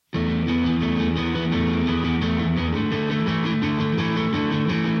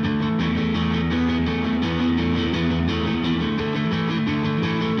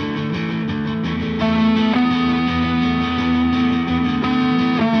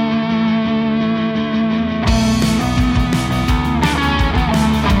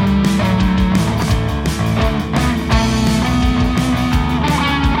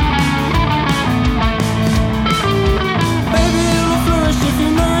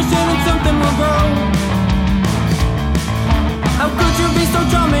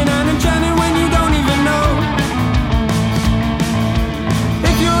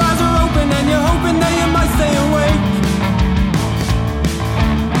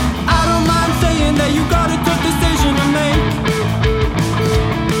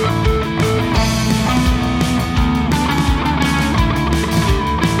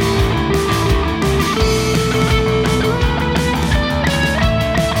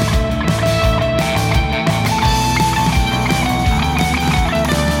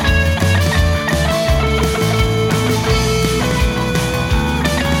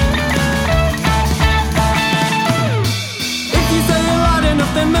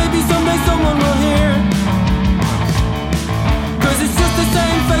then maybe someday someone will hear. Cause it's just the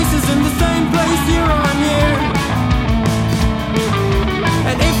same faces in the same place year on year.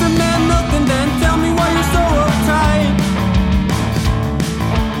 And if it meant nothing, then tell me why you're so uptight.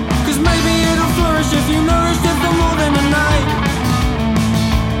 Cause maybe it'll flourish if you nourish it for more than a night.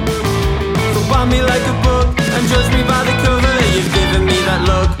 So buy me like a book and judge me by the cover. You've given me that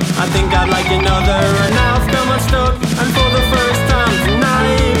look, I think I'd like another. And now I've come unstuck, and for the first time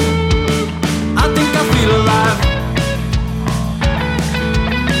tonight I think I feel alive.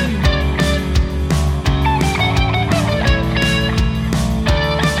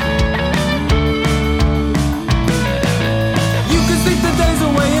 You can sleep the days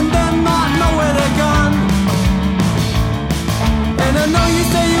away and then not know where they're gone. And I know you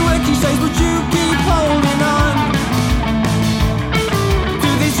say you wear cliches, but you keep holding on to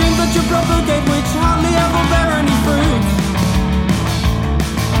these dreams that you propagate, which hardly ever bear any fruit.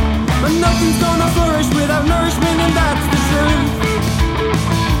 But nothing's gonna flourish without nourishment, and that's the truth.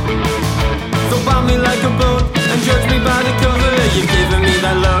 So buy me like a book and judge me by the cover. You've given me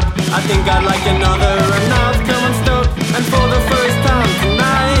that look, I think I'd like another. And now I've come unstuck, and for the first time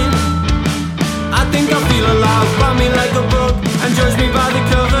tonight I think I feel alive. Buy me like a book and judge me by the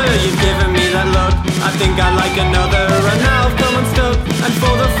cover. You've given me that look, I think I'd like another.